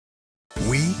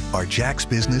are JAX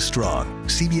Business Strong.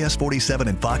 CBS 47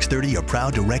 and Fox 30 are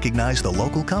proud to recognize the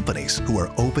local companies who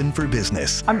are open for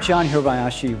business. I'm John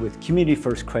Hirabayashi with Community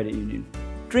First Credit Union.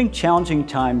 During challenging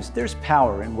times, there's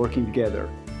power in working together.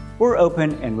 We're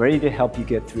open and ready to help you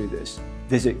get through this.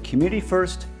 Visit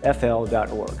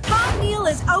communityfirstfl.org. Tom Neal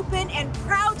is open and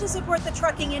proud to support the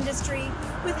trucking industry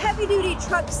with heavy-duty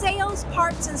truck sales,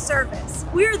 parts, and service.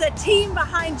 We're the team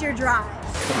behind your drive.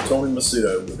 I'm Tony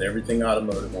Macedo with Everything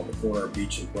Automotive on the corner of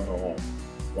Beach and Frontal Home.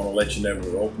 I want to let you know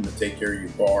we're open to take care of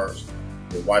your cars.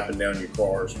 We're wiping down your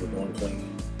cars. We're doing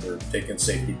cleaning. We're taking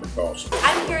safety precautions.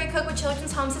 I'm Carrie Cook with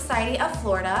Children's Home Society of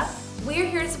Florida. We're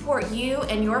here to support you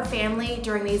and your family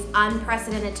during these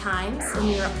unprecedented times, and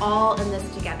we are all in this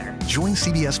together. Join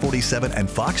CBS 47 and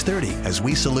Fox 30 as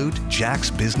we salute JAX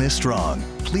Business Strong.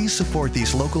 Please support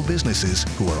these local businesses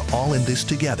who are all in this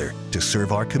together to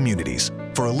serve our communities.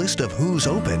 For a list of who's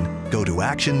open, go to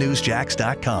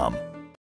actionnewsjax.com.